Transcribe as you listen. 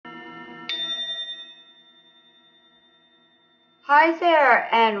Hi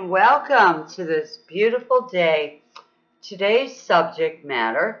there, and welcome to this beautiful day. Today's subject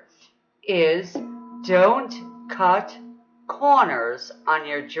matter is don't cut corners on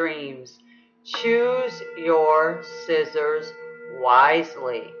your dreams. Choose your scissors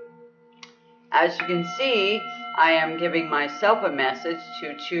wisely. As you can see, I am giving myself a message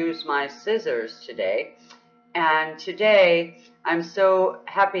to choose my scissors today. And today, I'm so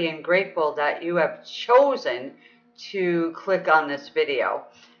happy and grateful that you have chosen to click on this video.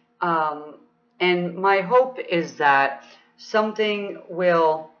 And my hope is that something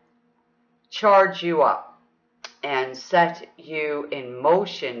will charge you up and set you in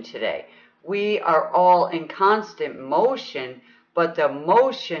motion today. We are all in constant motion, but the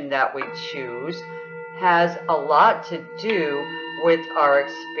motion that we choose has a lot to do with our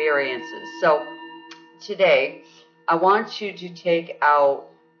experiences. So today, I want you to take out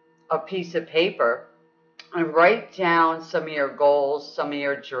a piece of paper and write down some of your goals, some of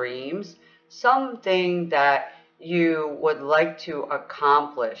your dreams, something that you would like to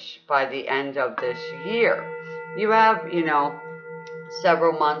accomplish by the end of this year. You have,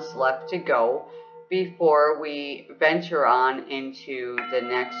 several months left to go before we venture on into the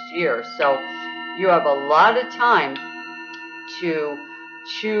next year. So you have a lot of time to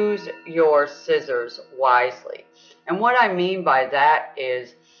choose your scissors wisely. And what I mean by that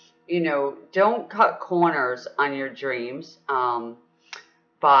is, don't cut corners on your dreams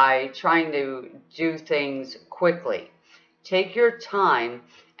by trying to do things quickly. Take your time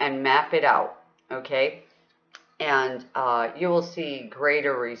and map it out, okay? And you will see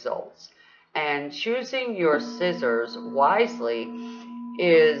greater results. And choosing your scissors wisely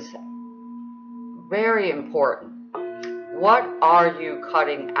is very important. What are you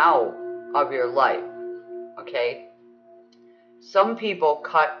cutting out of your life? Okay? Some people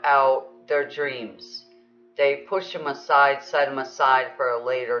cut out their dreams. They push them aside, set them aside for a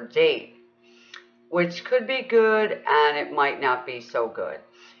later date, which could be good and it might not be so good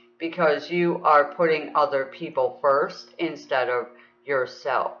because you are putting other people first instead of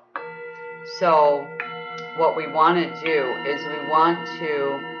yourself. So what we want to do is we want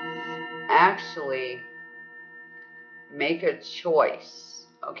to actually make a choice,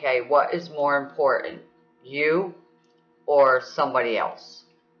 okay? What is more important, you or somebody else?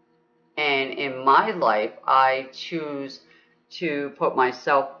 And in my life, I choose to put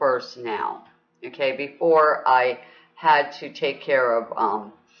myself first now, okay? Before I had to take care of,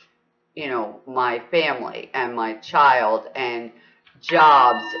 my family and my child and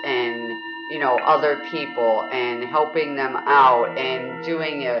jobs and, other people and helping them out and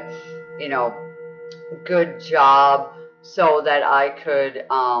doing a, good job so that I could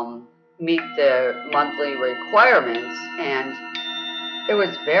meet the monthly requirements, and it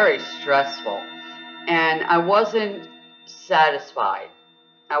was very stressful and I wasn't satisfied.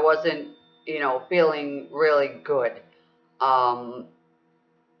 I wasn't, feeling really good. So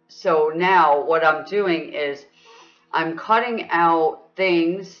now what I'm doing is I'm cutting out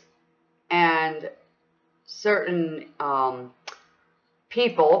things and certain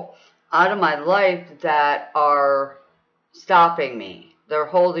people out of my life that are stopping me. They're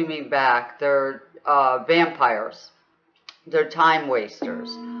holding me back. They're vampires. They're time wasters.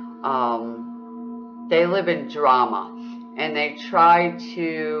 They live in drama and they try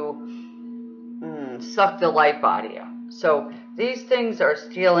to suck the life out of you. So these things are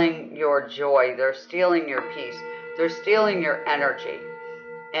stealing your joy. They're stealing your peace. They're stealing your energy.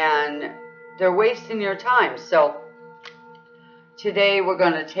 And they're wasting your time. So today we're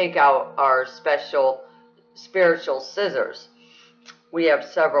going to take out our special spiritual scissors. We have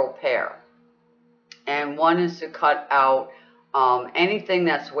several pair. And one is to cut out anything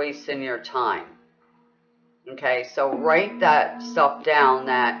that's wasting your time. Okay, so write that stuff down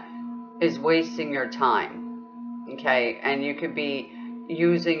that is wasting your time. Okay, and you could be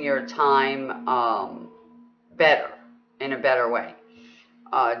using your time better, in a better way.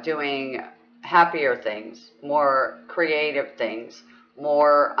 Doing happier things, more creative things,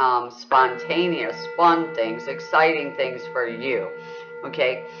 more spontaneous, fun things, exciting things for you.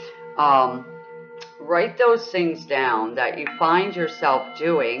 Okay, write those things down that you find yourself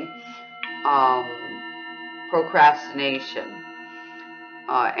doing. Procrastination,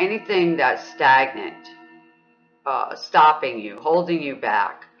 anything that's stagnant, stopping you, holding you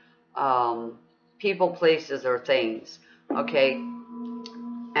back, people, places, or things, okay?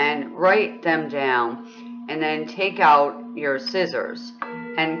 And write them down, and then take out your scissors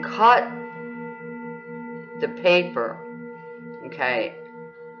and cut the paper, okay?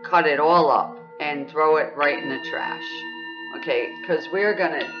 Cut it all up and throw it right in the trash, okay? Because we're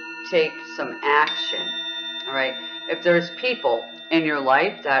going to take some action, all right? if there's people in your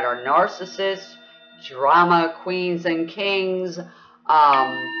life that are narcissists, drama queens and kings,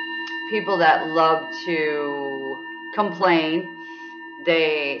 people that love to complain,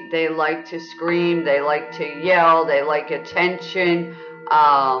 they like to scream, they like to yell, they like attention,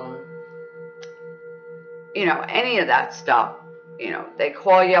 you know, any of that stuff. You know, they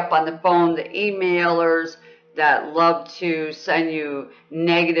call you up on the phone, the emailers that love to send you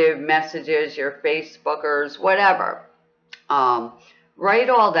negative messages, your Facebookers, whatever. Write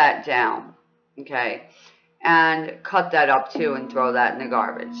all that down, okay? And cut that up too and throw that in the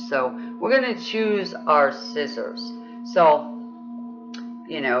garbage. So we're going to choose our scissors. So,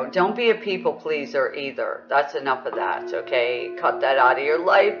 you know, don't be a people pleaser either. That's enough of that, okay? Cut that out of your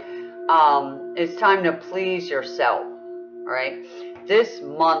life. It's time to please yourself, all right? This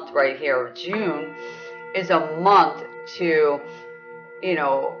month right here, June, is a month to, you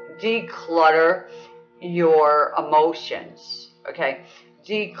know, declutter your emotions, okay?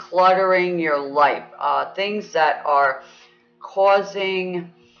 Decluttering your life, things that are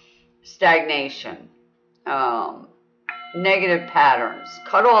causing stagnation, negative patterns.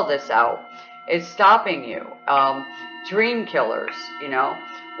 Cut all this out. It's stopping you. Dream killers, you know,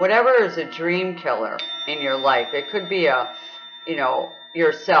 whatever is a dream killer in your life. It could be a, you know,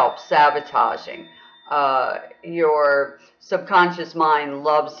 yourself sabotaging. Your subconscious mind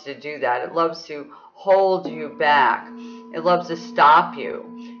loves to do that. It loves to hold you back. It loves to stop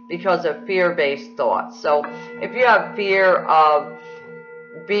you because of fear-based thoughts. So if you have fear of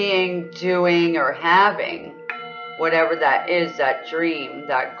being, doing, or having whatever that is, that dream,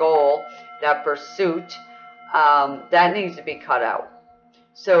 that goal, that pursuit, that needs to be cut out.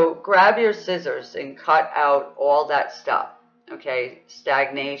 So grab your scissors and cut out all that stuff. Okay,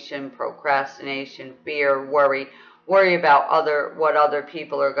 stagnation, procrastination, fear, worry about what other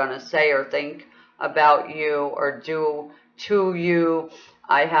people are going to say or think about you or do to you.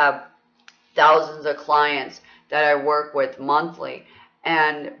 I have thousands of clients that I work with monthly,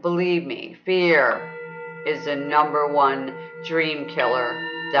 and believe me, fear is the #1 dream killer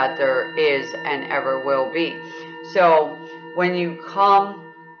that there is and ever will be. So when you come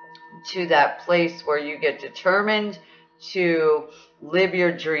to that place where you get determined to live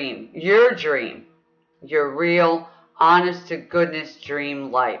your dream, your real, honest to goodness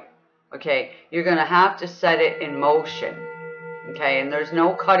dream life, okay, you're going to have to set it in motion, okay, and there's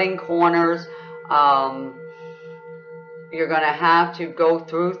no cutting corners. You're going to have to go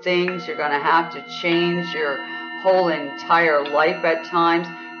through things. You're going to have to change your whole entire life at times.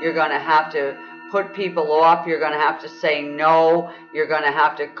 You're going to have to put people off. You're going to have to say no. You're going to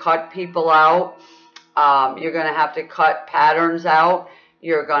have to cut people out. You're going to have to cut patterns out.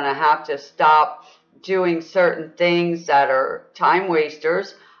 You're going to have to stop doing certain things that are time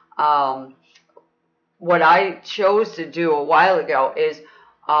wasters. What I chose to do a while ago is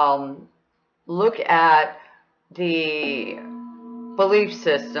look at the belief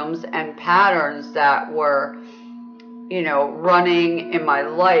systems and patterns that were, you know, running in my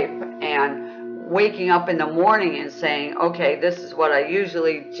life, and waking up in the morning and saying, okay, this is what I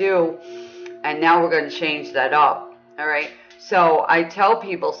usually do, and now we're going to change that up. All right. So I tell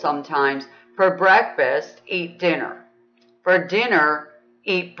people sometimes, for breakfast, eat dinner. For dinner,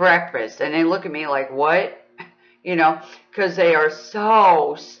 eat breakfast. And they look at me like, what? You know, because they are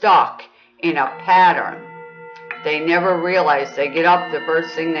so stuck in a pattern. They never realize they get up, the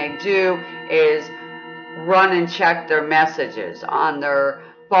first thing they do is run and check their messages on their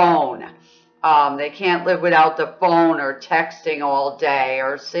phone. They can't live without the phone, or texting all day,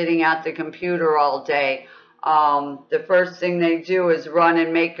 or sitting at the computer all day. The first thing they do is run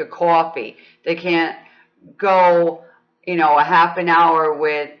and make a coffee. They can't go, you know, a half an hour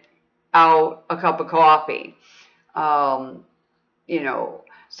without a cup of coffee. You know,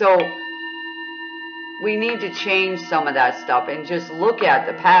 so we need to change some of that stuff and just look at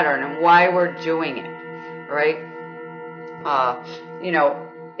the pattern and why we're doing it, right? You know,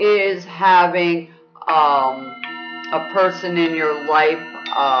 is having a person in your life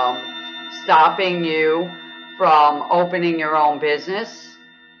stopping you from opening your own business,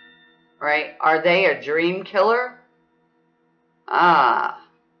 right? Are they a dream killer?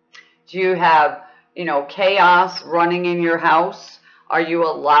 Do you have, you know, chaos running in your house? Are you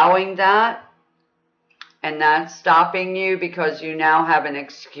allowing that? And that's stopping you because you now have an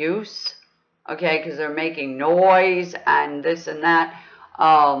excuse, okay, because they're making noise and this and that.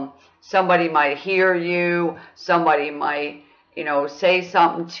 Somebody might hear you. Somebody might, you know, say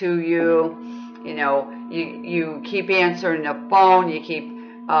something to you. You know, you keep answering the phone. You keep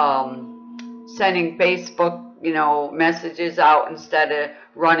sending Facebook, you know, messages out instead of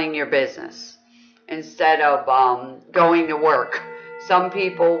running your business. instead of going to work. Some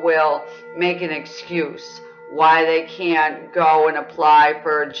people will make an excuse why they can't go and apply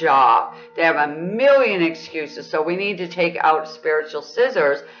for a job. They have a million excuses. So we need to take out spiritual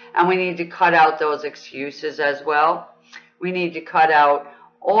scissors, and we need to cut out those excuses as well. We need to cut out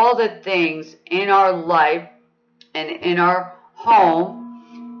all the things in our life and in our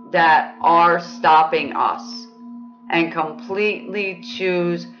home that are stopping us, and completely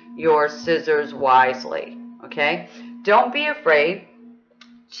choose your scissors wisely, okay? Don't be afraid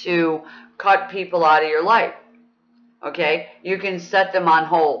to cut people out of your life, okay? You can set them on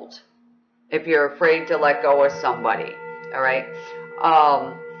hold if you're afraid to let go of somebody, all right?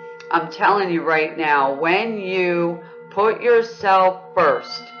 I'm telling you right now, when you put yourself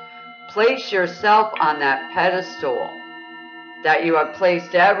first, place yourself on that pedestal that you have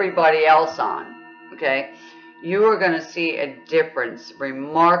placed everybody else on, okay? You are going to see a difference,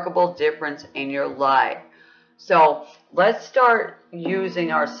 remarkable difference in your life. So let's start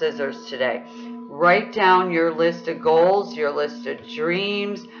using our scissors today. Write down your list of goals, your list of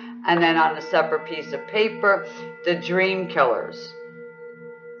dreams, and then on a separate piece of paper, the dream killers,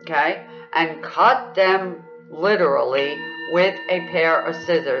 okay? And cut them literally with a pair of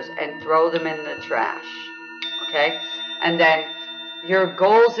scissors and throw them in the trash, okay? And then your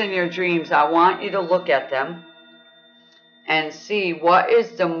goals and your dreams, I want you to look at them and see what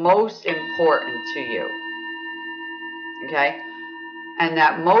is the most important to you, okay? And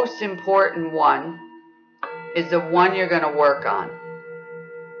that most important one is the one you're going to work on,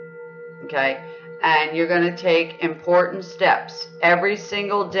 okay? And you're going to take important steps. Every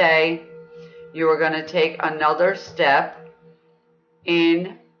single day, you are going to take another step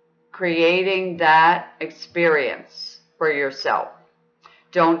in creating that experience for yourself.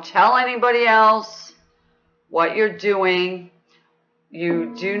 Don't tell anybody else what you're doing.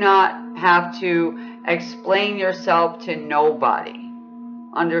 You do not have to explain yourself to nobody.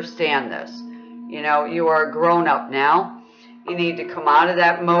 Understand this. You know, you are a grown-up now. You need to come out of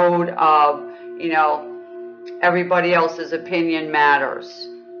that mode of, you know, everybody else's opinion matters.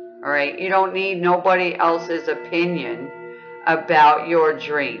 All right? You don't need nobody else's opinion about your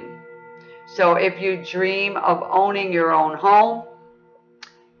dream. So if you dream of owning your own home,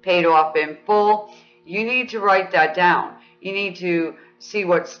 paid off in full, you need to write that down. You need to see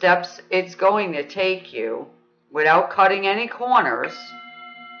what steps it's going to take you without cutting any corners,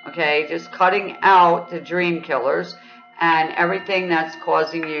 okay? Just cutting out the dream killers and everything that's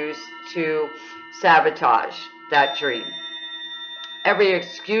causing you to sabotage that dream. Every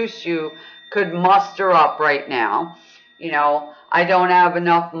excuse you could muster up right now, you know, I don't have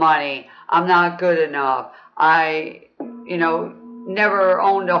enough money, I'm not good enough, I, you know, never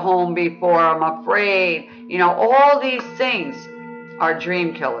owned a home before, I'm afraid, you know, all these things are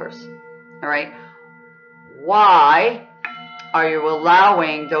dream killers, all right? Why are you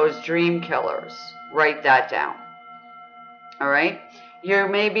allowing those dream killers? Write that down, all right? You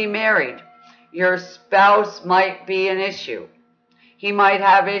may be married. Your spouse might be an issue. He might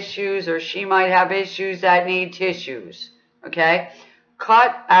have issues or she might have issues that need tissues, okay?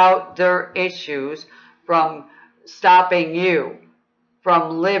 Cut out their issues from stopping you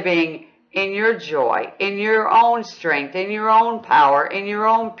from living in your joy, in your own strength, in your own power, in your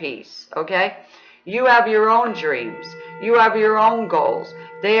own peace, okay? You have your own dreams. You have your own goals.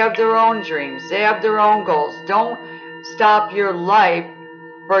 They have their own dreams. They have their own goals. Don't stop your life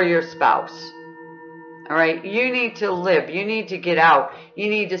for your spouse, all right? You need to live. You need to get out. You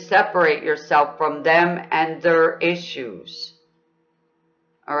need to separate yourself from them and their issues,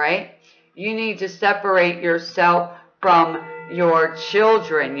 all right? You need to separate yourself from your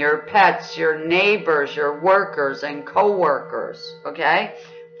children, your pets, your neighbors, your workers and co-workers, okay?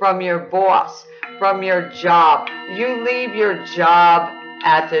 From your boss, from your job. You leave your job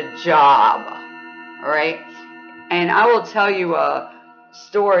at the job, all right? And I will tell you a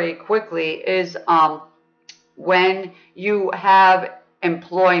story quickly is when you have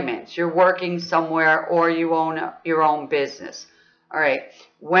employment, you're working somewhere or you own your own business, all right?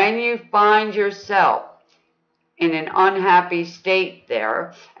 When you find yourself in an unhappy state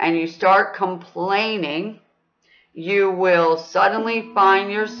there, and you start complaining, you will suddenly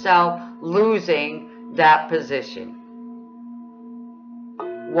find yourself losing that position.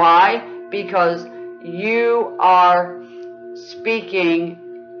 Why? Because you are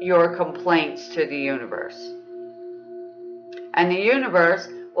speaking your complaints to the universe. And the universe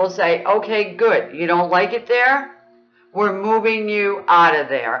will say, okay, good, you don't like it there? We're moving you out of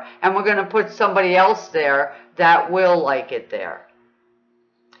there, and we're going to put somebody else there that will like it there.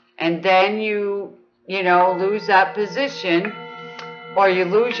 And then you know, lose that position, or you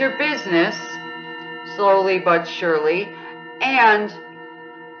lose your business, slowly but surely, and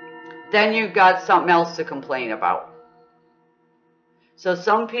then you've got something else to complain about. So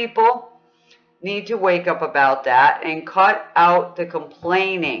some people need to wake up about that and cut out the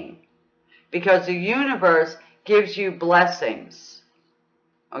complaining, because the universe gives you blessings,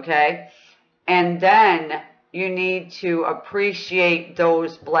 okay? And then you need to appreciate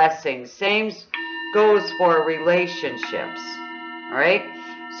those blessings. Same goes for relationships, all right?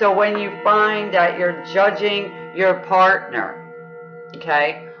 So when you find that you're judging your partner,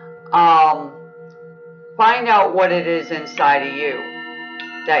 okay, find out what it is inside of you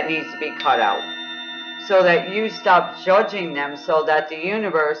that needs to be cut out, so that you stop judging them, so that the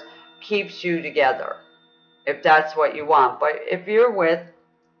universe keeps you together, if that's what you want. But if you're with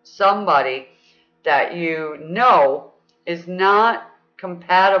somebody that you know is not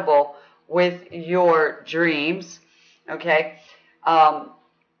compatible with your dreams, okay,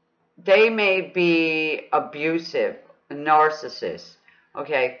 they may be abusive, narcissists,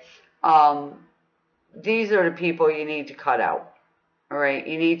 okay, these are the people you need to cut out. All right,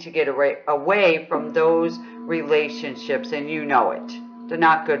 you need to get away from those relationships, and you know it. They're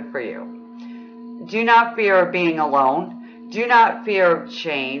not good for you. Do not fear being alone. Do not fear of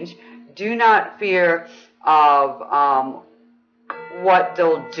change. Do not fear of what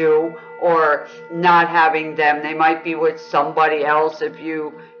they'll do, or not having them. They might be with somebody else if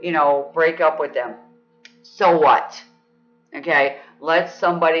you break up with them. So what? Okay, let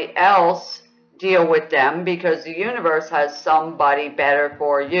somebody else deal with them, because the universe has somebody better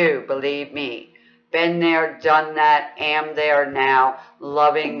for you, believe me. Been there, done that, am there now,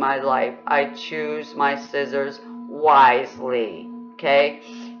 loving my life. I choose my scissors wisely, okay?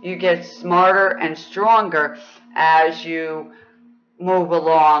 You get smarter and stronger as you move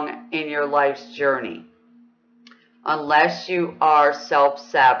along in your life's journey. Unless you are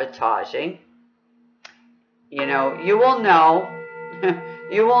self-sabotaging, you will know.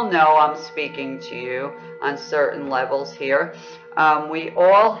 You will know I'm speaking to you on certain levels here. We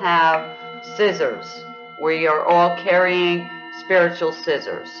all have scissors. We are all carrying spiritual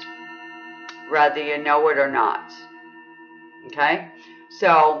scissors, whether you know it or not. Okay?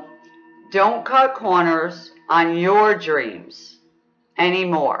 So don't cut corners on your dreams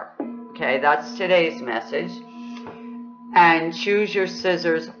anymore. Okay? That's today's message. And choose your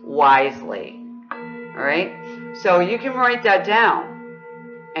scissors wisely. All right? So you can write that down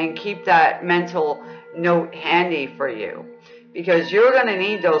and keep that mental note handy for you, because you're going to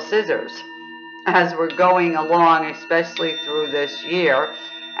need those scissors as we're going along, especially through this year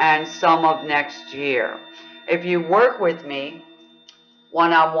and some of next year. If you work with me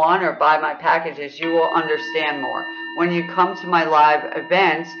one-on-one or buy my packages, you will understand more. When you come to my live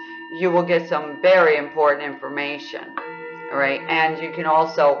events, you will get some very important information. All right, and you can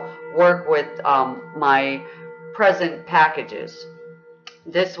also work with my present packages.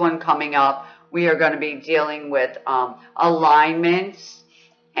 This one coming up, we are going to be dealing with alignments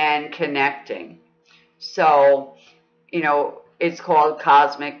and connecting. So, it's called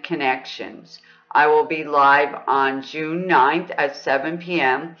Cosmic Connections. I will be live on June 9th at 7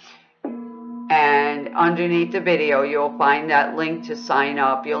 p.m. And underneath the video, you'll find that link to sign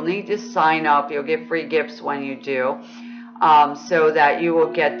up. You'll need to sign up. You'll get free gifts when you do, so that you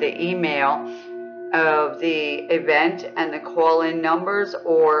will get the email of the event and the call-in numbers,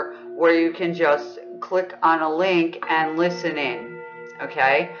 or where you can just click on a link and listen in,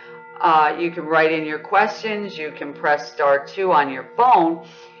 okay? You can write in your questions. You can press *2 on your phone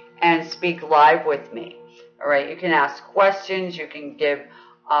and speak live with me, all right? You can ask questions. You can give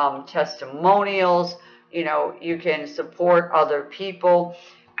testimonials. You can support other people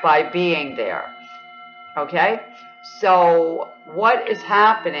by being there, okay? So what is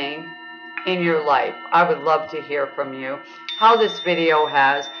happening in your life? I would love to hear from you, how this video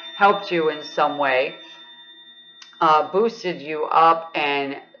has helped you in some way, boosted you up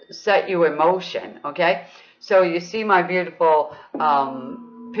and set you in motion, okay? So you see my beautiful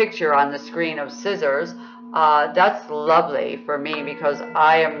picture on the screen of scissors. That's lovely for me, because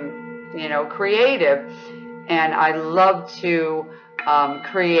I am, creative, and I love to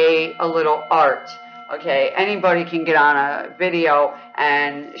create a little art. Okay, anybody can get on a video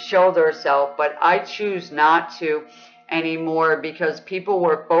and show themselves, but I choose not to anymore, because people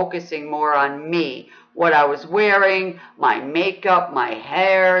were focusing more on me, what I was wearing, my makeup, my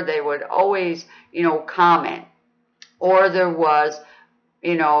hair. They would always, comment. Or there was,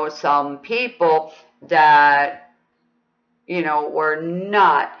 some people that, were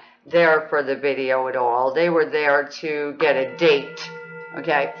not there for the video at all. They were there to get a date.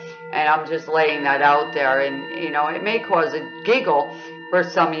 Okay, and I'm just laying that out there, and it may cause a giggle for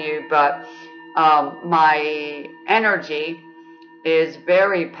some of you, but my energy is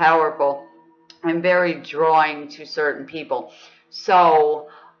very powerful and very drawing to certain people. So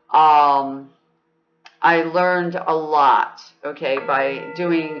I learned a lot, okay, by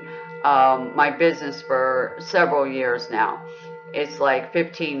doing my business for several years now. It's like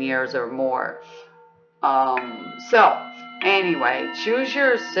 15 years or more. So anyway, choose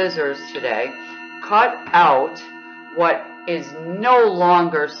your scissors today. Cut out what is no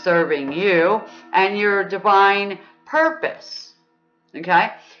longer serving you and your divine purpose,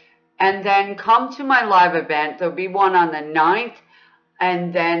 okay? And then come to my live event. There'll be one on the 9th,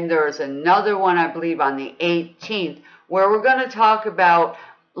 and then there's another one, I believe, on the 18th, where we're going to talk about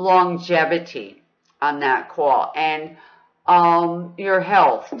longevity on that call, and your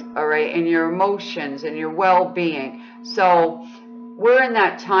health, all right, and your emotions and your well-being. So we're in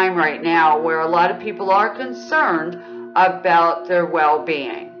that time right now where a lot of people are concerned about their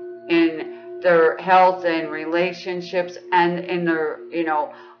well-being, in their health and relationships, and in their,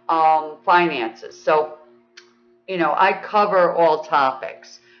 finances. So, I cover all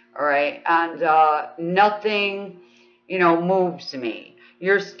topics, all right, and nothing, moves me.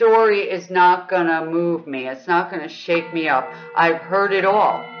 Your story is not going to move me. It's not going to shake me up. I've heard it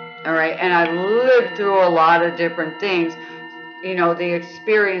all right, and I've lived through a lot of different things. The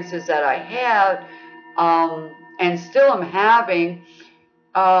experiences that I had and still am having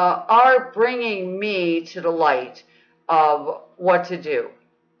are bringing me to the light of what to do,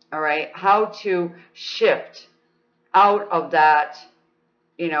 all right, how to shift out of that,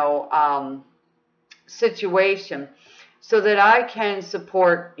 situation, so that I can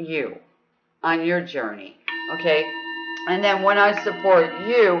support you on your journey, okay? And then when I support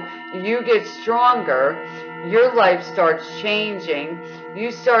you, you get stronger, your life starts changing,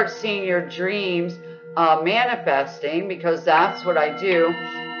 you start seeing your dreams manifesting, because that's what I do.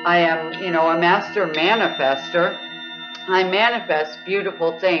 I am, a master manifester. I manifest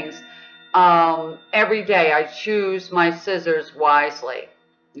beautiful things every day. I choose my scissors wisely,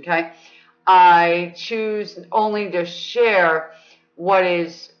 okay? I choose only to share what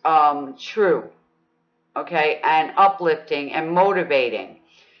is true, okay, and uplifting and motivating.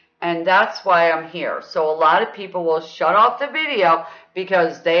 And that's why I'm here. So a lot of people will shut off the video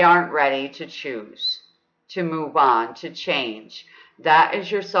because they aren't ready to choose, to move on, to change. That is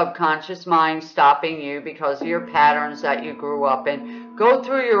your subconscious mind stopping you because of your patterns that you grew up in. Go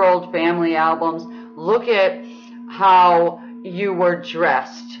through your old family albums. Look at how you were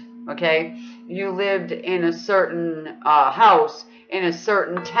dressed, okay? You lived in a certain house, in a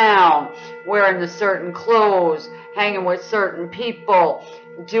certain town, wearing the certain clothes, hanging with certain people,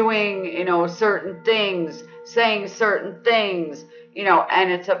 doing, certain things, saying certain things,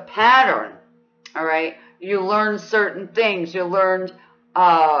 and it's a pattern, all right? You learned certain things. You learned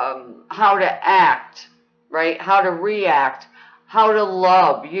how to act, right? How to react, how to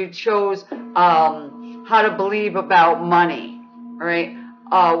love. You chose how to believe about money, right?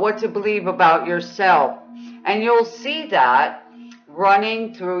 What to believe about yourself. And you'll see that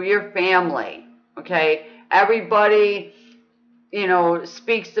running through your family, okay? Everybody,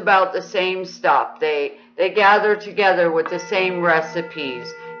 speaks about the same stuff. They gather together with the same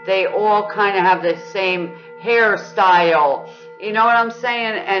recipes. They all kind of have the same hairstyle, you know what I'm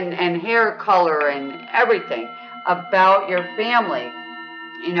saying? And hair color and everything about your family.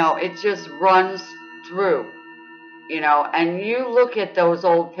 It just runs through, and you look at those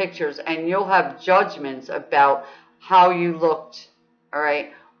old pictures and you'll have judgments about how you looked, all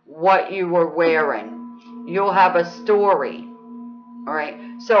right, what you were wearing. You'll have a story, all right?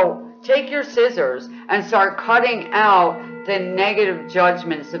 So take your scissors and start cutting out the negative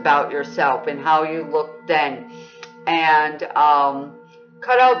judgments about yourself and how you look then. And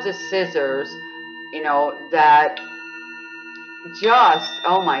cut out the scissors, that just,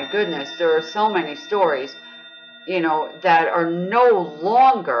 oh my goodness, there are so many stories, that are no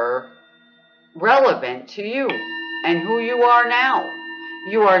longer relevant to you and who you are now.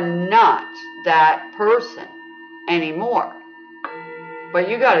 You are not that person anymore. But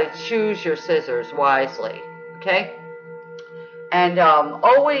you got to choose your scissors wisely, okay? And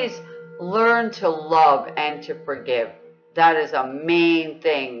always learn to love and to forgive. That is a main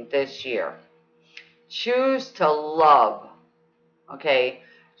thing this year. Choose to love, okay?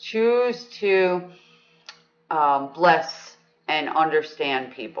 Choose to bless and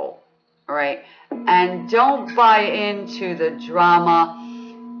understand people, all right? And don't buy into the drama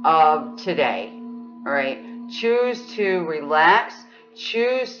of today, all right? Choose to relax.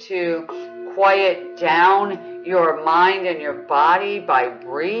 Choose to quiet down your mind and your body by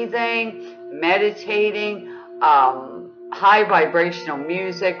breathing, meditating, high vibrational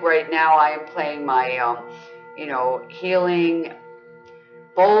music. Right now I am playing my, healing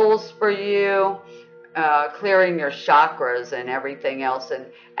bowls for you, clearing your chakras and everything else.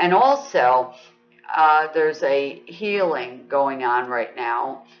 And also, there's a healing going on right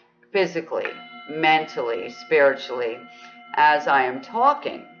now, physically, mentally, spiritually, as I am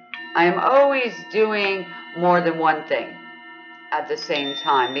talking. I am always doing more than one thing at the same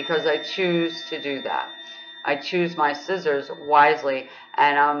time because I choose to do that. I choose my scissors wisely,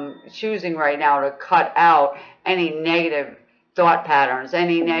 and I'm choosing right now to cut out any negative thought patterns,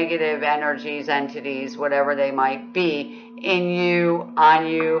 any negative energies, entities, whatever they might be, in you, on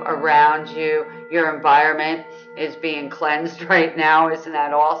you, around you. Your environment is being cleansed right now. Isn't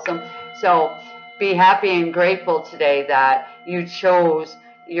that awesome? So be happy and grateful today that you chose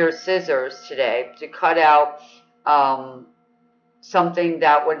your scissors today to cut out something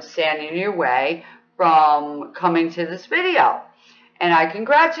that would stand in your way from coming to this video. And I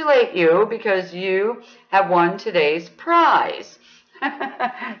congratulate you because you have won today's prize.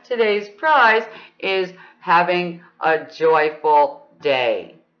 Today's prize is having a joyful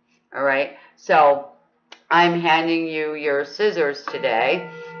day. All right, so I'm handing you your scissors today.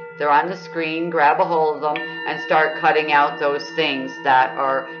 They're on the screen. Grab a hold of them and start cutting out those things that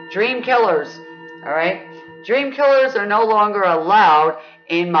are dream killers. All right, dream killers are no longer allowed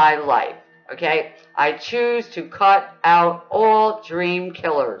in my life. Okay, I choose to cut out all dream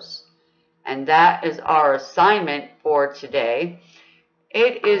killers. And that is our assignment for today.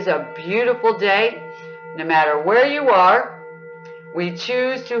 It is a beautiful day. No matter where you are, we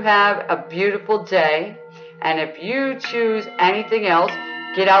choose to have a beautiful day. And if you choose anything else,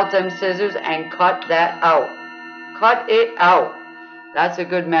 get out them scissors and cut that out. Cut it out. That's a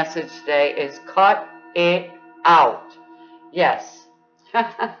good message today, is cut it out. Yes.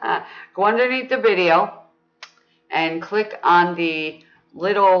 Go underneath the video and click on the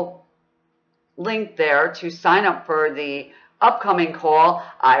little link there to sign up for the upcoming call.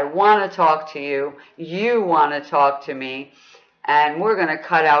 I want to talk to you. You want to talk to me. And we're going to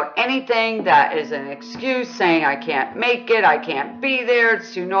cut out anything that is an excuse saying I can't make it, I can't be there,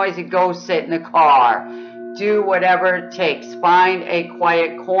 it's too noisy, go sit in the car. Do whatever it takes. Find a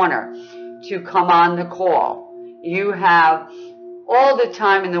quiet corner to come on the call. You have all the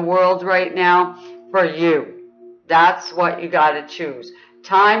time in the world right now for you. That's what you got to choose.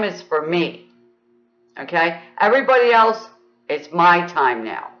 Time is for me. Okay? Everybody else, it's my time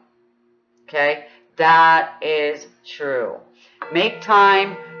now. Okay? That is true. Make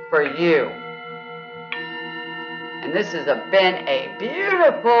time for you. And this has been a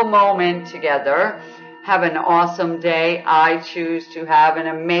beautiful moment together. Have an awesome day. I choose to have an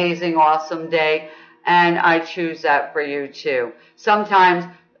amazing, awesome day. And I choose that for you too. Sometimes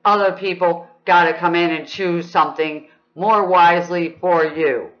other people got to come in and choose something more wisely for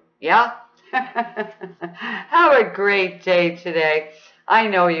you. Yeah? Have a great day today. I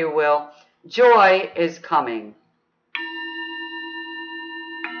know you will. Joy is coming.